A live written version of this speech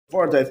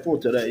Part I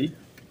thought today,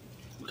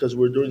 because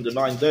we're doing the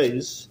 9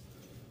 days,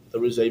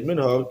 there is a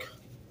minhag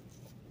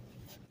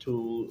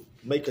to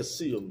make a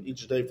siyum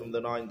each day from the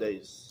 9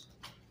 days.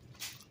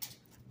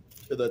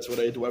 So that's what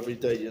I do every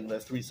day in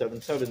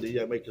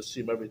 3770. I make a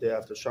siyum every day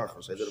after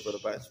Shachar. So I did it for the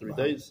past 3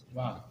 days.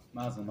 Wow,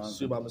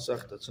 Siyum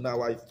HaMasechta. So now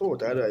I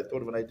thought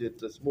when I did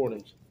this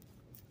morning.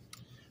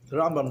 The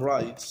Rambam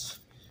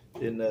writes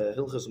in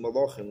Hilchas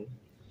Malachim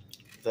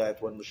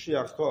that when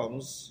Mashiach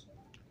comes,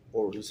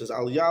 or he says,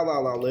 Al Yala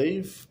Al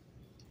Alev,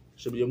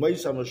 should be a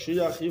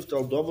Mashiach,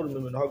 Yiftal Dover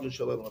Miminhag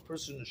Shalem. A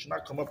person should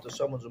not come up to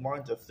someone's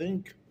mind to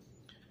think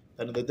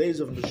that in the days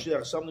of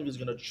Mashiach something is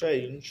going to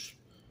change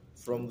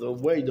from the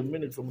way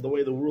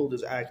the world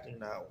is acting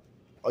now.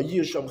 A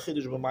Yisham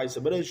Chidish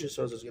B'Maisa Bereishis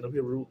says there's going to be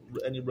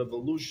any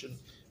revolution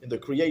in the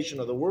creation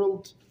of the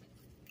world.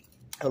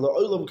 The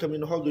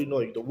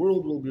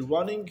world will be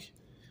running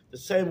the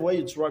same way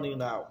it's running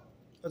now.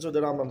 That's what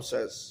the Rambam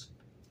says.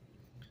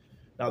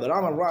 Now the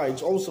Rambam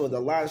writes also in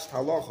the last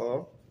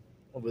halacha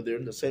over there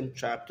in the same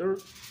chapter,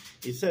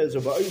 he says,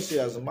 in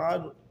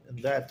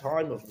that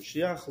time of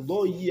Mashiach,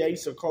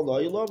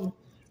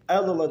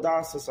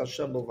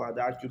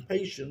 the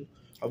occupation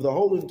of the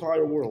whole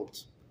entire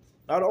world,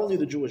 not only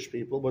the Jewish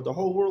people, but the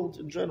whole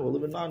world in general,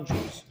 even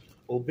non-Jews,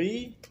 will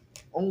be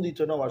only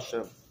to know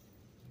Hashem.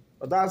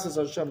 Now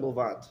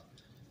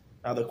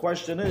the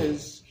question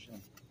is,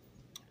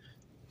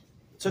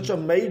 such a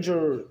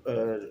major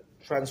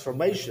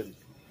transformation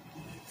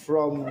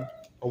from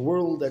a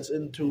world that's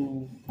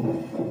into,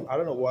 I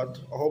don't know what,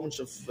 a whole bunch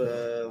of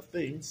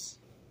things,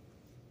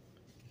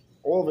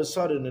 all of a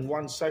sudden in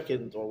 1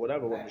 second or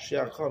whatever, when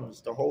Mashiach comes,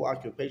 the whole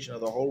occupation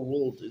of the whole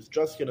world is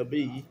just going to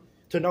be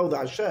to know the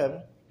Hashem.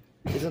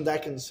 Isn't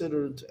that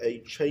considered a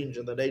change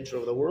in the nature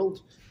of the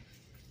world?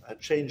 A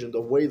change in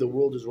the way the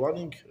world is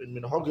running? In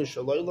Minhagish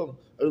Alaylam,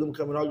 Elam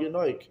Kaminhagi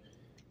Noik.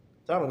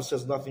 Rambam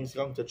says nothing's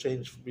going to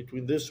change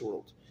between this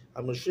world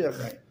and Mashiach.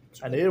 Right.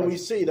 And here we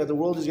see that the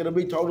world is going to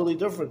be totally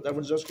different.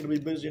 Everyone's just going to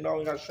be busy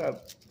knowing Hashem.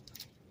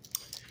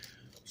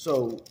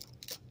 So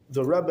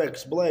the Rebbe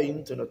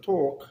explained in a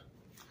talk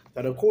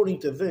that according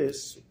to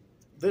this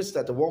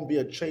that there won't be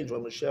a change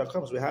when Mashiach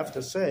comes. We have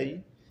to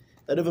say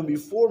that even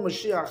before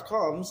Mashiach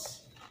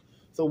comes,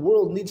 the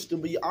world needs to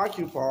be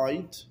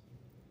occupied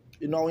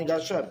in knowing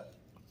Hashem.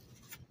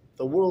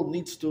 The world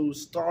needs to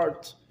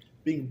start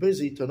being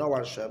busy to know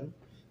Hashem.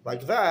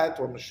 Like that,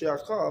 when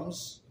Mashiach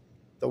comes,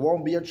 there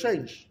won't be a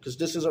change, because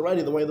this is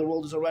already the way the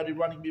world is already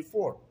running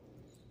before.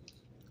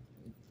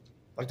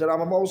 Like the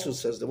Rambam also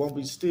says, there won't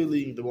be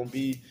stealing, there won't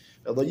be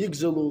the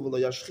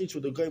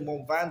goyim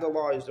won't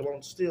vandalize, they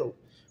won't steal.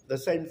 The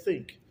same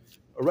thing.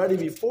 Already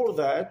before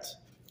that,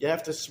 you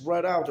have to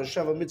spread out the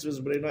Sheva Mitzvahs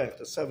B'nei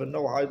the 7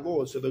 Noahide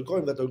laws. So the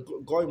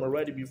goyim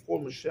already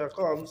before Mashiach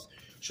comes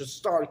should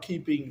start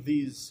keeping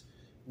these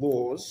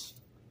laws.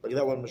 Like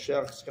that, when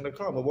Mashiach is going to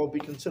come, it won't be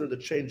considered a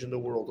change in the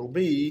world. It'll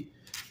be,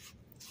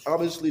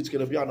 obviously, it's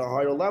going to be on a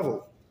higher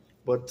level,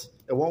 but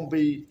it won't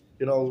be,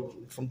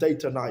 from day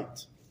to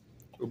night,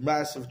 a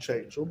massive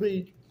change. It'll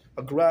be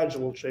a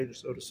gradual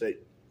change, so to say.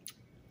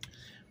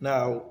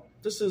 Now,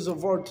 this is a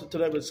word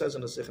today it says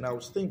in the Sikh, and I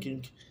was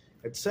thinking,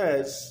 it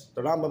says,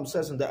 the Rambam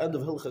says in the end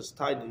of Hilchas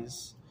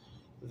Tainis,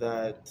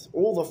 that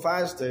all the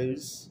fast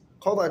days,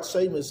 call that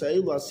same as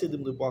Eilu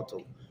Asidim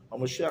Libatel.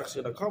 When Mashiach is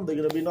going to come, they're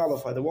going to be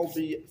nullified. There won't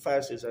be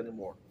fast days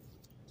anymore.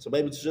 So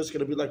maybe it's just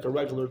going to be like a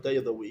regular day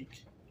of the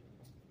week.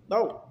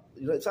 No,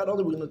 it's not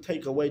only we're going to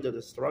take away the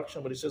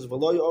destruction, but he says,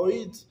 V'loy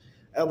oid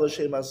el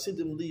Hashem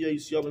asidim liyei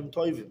Siyumim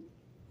toivim.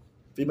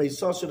 V'mei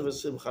sasin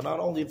v'simcha. Not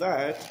only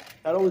that,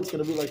 not only it's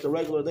going to be like a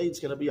regular day, it's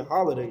going to be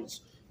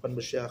holidays when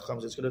Mashiach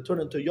comes. It's going to turn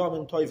into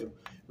Yomim toivim.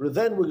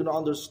 Then we're going to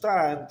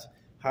understand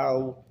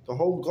how the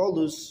whole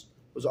Golus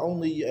was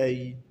only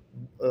a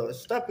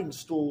stepping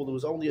stool. It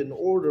was only in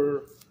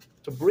order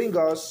to bring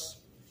us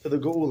to the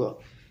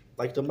Geula.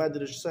 Like the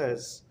Medrash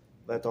says,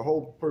 that the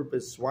whole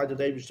purpose, why did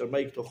David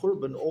make the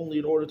Churban? Only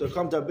in order to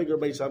come to a bigger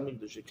Beis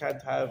HaMikdash. You can't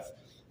have,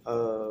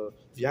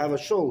 if you have a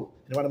shul,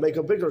 and you want to make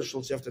a bigger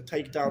shul, so you have to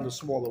take down the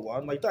smaller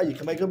one. Like that, you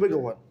can make a bigger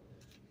one.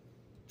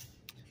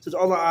 It says,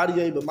 Allah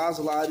Ariyeh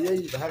b'mazal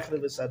Ariyeh, b'hechne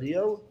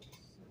v'sariyel,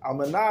 al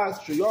manas,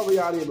 shuyovi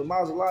Ariyeh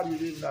b'mazal Ariyeh,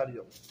 v'ivn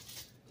Ariyeh.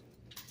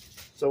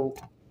 So,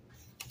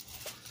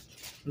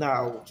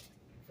 now,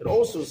 it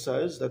also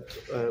says that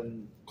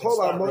Kol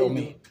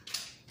HaMoedim.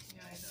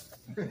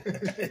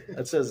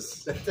 It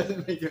says that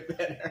doesn't make it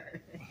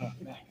better.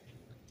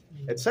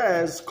 It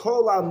says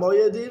Kol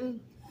HaMoedim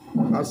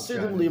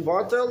Asidim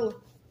Libatel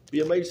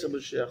B'Yameis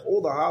HaMashiach.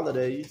 All the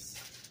holidays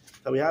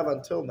that we have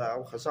until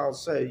now, Chazal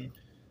say,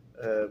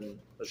 the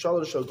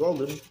Shalosh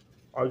HaGolim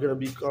are going to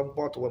become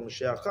bottled when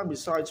Mashiach comes.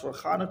 Besides for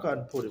Chanukah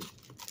and Purim.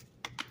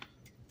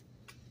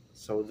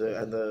 So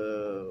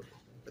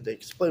they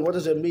explain, what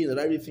does it mean that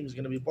everything's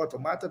going to be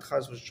bottled? Matat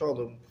Chaz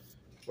v'Shalom,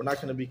 we're not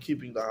going to be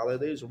keeping the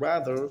holidays.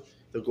 Rather,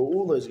 the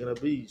Geula is going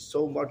to be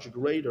so much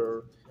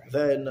greater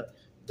than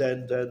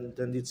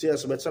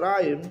Yitzias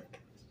Mitzrayim.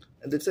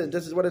 And this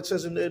is what it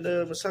says in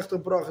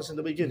Masechta Brachas in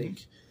the beginning.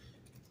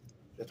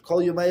 That Kol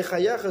Yemei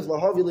Chayach is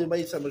Lahavi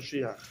L'Meis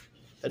HaMashiach.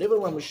 that even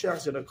when Mashiach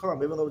is going to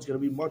come, even though it's going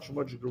to be much,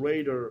 much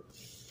greater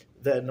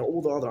than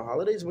all the other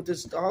holidays, but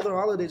the other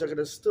holidays are going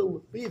to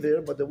still be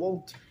there, but they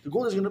won't. The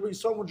goal is going to be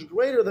so much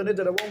greater than it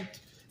that it won't.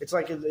 It's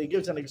like it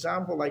gives an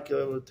example, like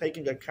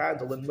taking a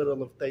candle in the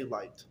middle of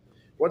daylight.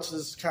 What's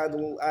this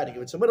candle adding?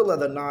 If it's the middle of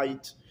the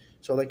night,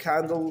 so the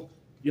candle,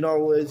 it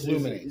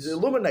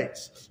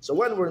illuminates. So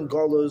when we're in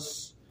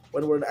Golus,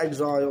 when we're in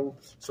exile,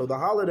 so the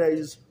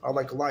holidays are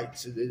like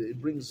lights. It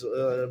brings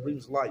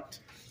light.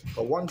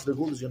 But once the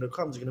Gula is going to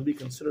come, it's going to be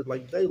considered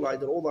like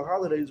daylight, and all the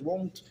holidays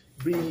won't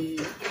be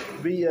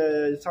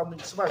something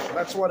special.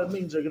 That's what it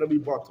means. They're going to be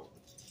bottled.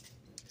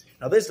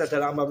 Now this that the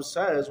Rambam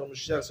says when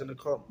Mashiach is going to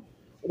come,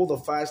 all the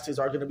fastings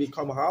are going to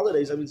become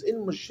holidays. That means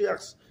in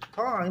Mashiach's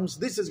times,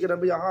 this is going to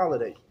be a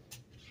holiday.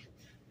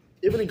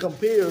 Even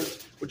compared,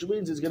 which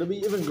means it's going to be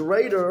even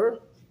greater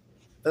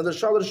than the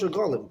Shalosh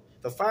Shogolim.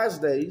 The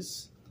fast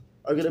days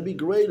are going to be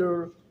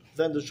greater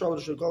than the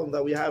Shalosh Shogolim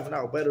that we have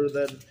now, greater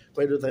than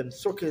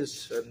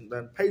Sukkot and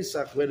than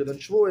Pesach, greater than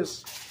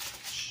Shavuos.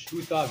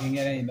 Who thought it can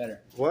get any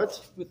better?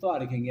 What? Who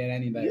thought it can get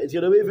any better? It's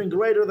going to be even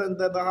greater than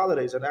the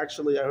holidays. And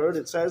actually, I heard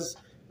it says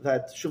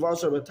that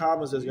Shavuos or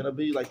Tammuz is going to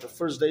be like the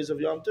first days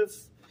of Yom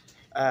Tov,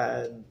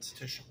 and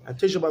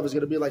Tisha B'Av is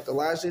going to be like the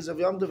last days of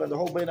Yom Tov, and the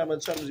whole Bein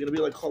HaMitzvah is going to be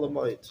like Chol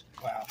HaMoed.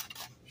 Wow.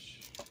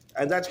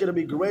 And that's going to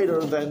be greater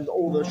than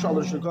all the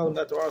Shalosh Shogolim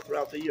that there are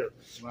throughout the year.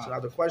 Wow. So now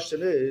the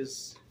question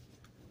is,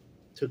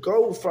 to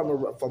go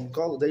from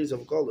days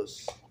of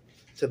Golus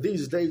to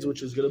these days,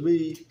 which is going to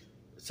be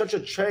such a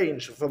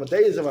change from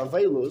days of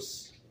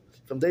Avelus,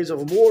 from days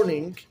of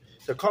mourning,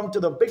 to come to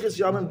the biggest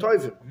Yamim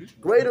Tovim,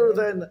 greater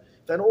than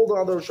all the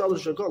other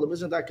Shalosh Shogolim.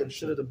 Isn't that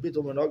considered a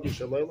Bitul Menagi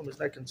Shalom? Isn't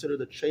that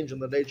considered a change in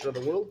the nature of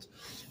the world?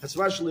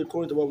 Especially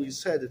according to what we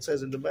said, it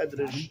says in the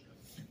Medrash,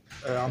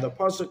 on the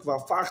pasuk,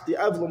 "V'afachti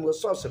evlum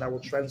l'sos," and I will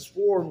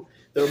transform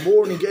their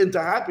mourning into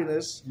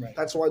happiness. Right.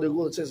 That's why the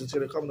Gula says it's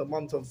going to come in the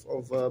month of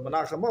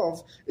Menachem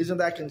Av. Isn't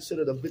that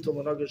considered a bitul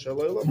menagah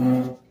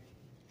shalom?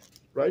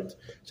 Right.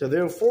 So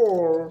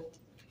therefore,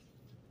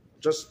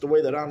 just the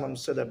way that Rambam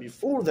said that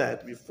before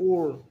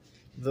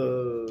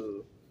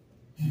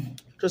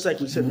just like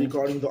we said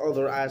regarding the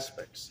other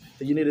aspects,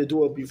 that you need to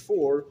do it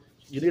before.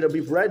 You need to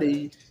be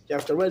ready. You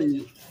have to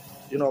ready.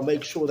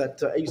 Make sure that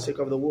the ASIC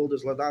of the world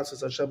is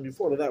Ladas Hashem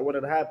before that. When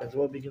it happens, it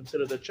won't be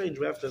considered a change.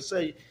 We have to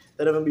say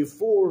that even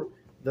before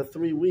the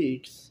 3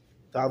 weeks,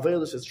 the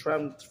Avelis is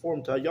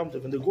transformed to a Yom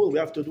Tov. In the Gul, we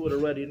have to do it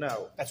already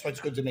now. That's why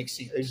it's good to make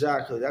seeds.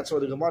 Exactly. That's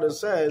what the Gemara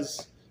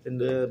says in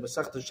the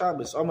Masechta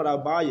Shabbos. Amar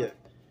Abaye,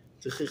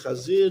 when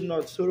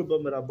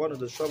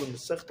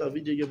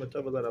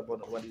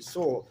he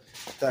saw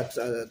that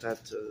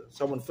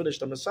someone finished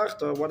the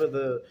Masechta, one of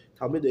the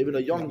Talmid, even a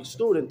young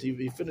student,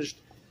 he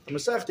finished the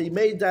Masechta, he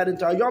made that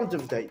into a Yom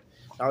Tov day.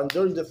 Now,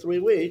 during the 3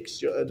 weeks,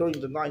 during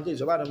the 9 days,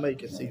 you're allowed to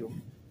make a Siyum.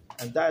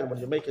 And that, when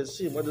you make a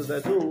Siyum, what does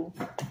that do?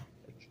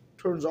 It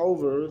turns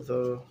over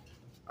the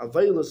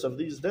Avelis of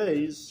these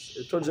days,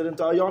 it turns it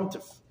into a Yom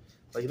Tov.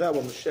 Like that,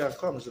 when Mashiach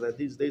comes, so that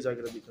these days are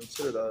going to be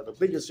considered the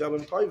biggest Yom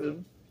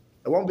Tovim.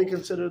 It won't be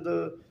considered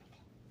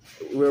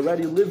we're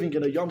already living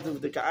in a Yom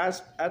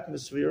Tov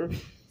atmosphere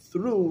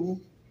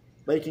through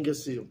making a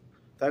Siyum.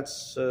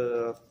 That's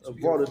a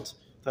word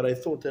that I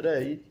thought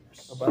today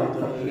about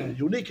the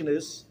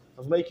uniqueness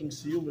of making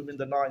Siyumim in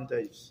the 9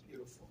 days.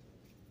 Beautiful.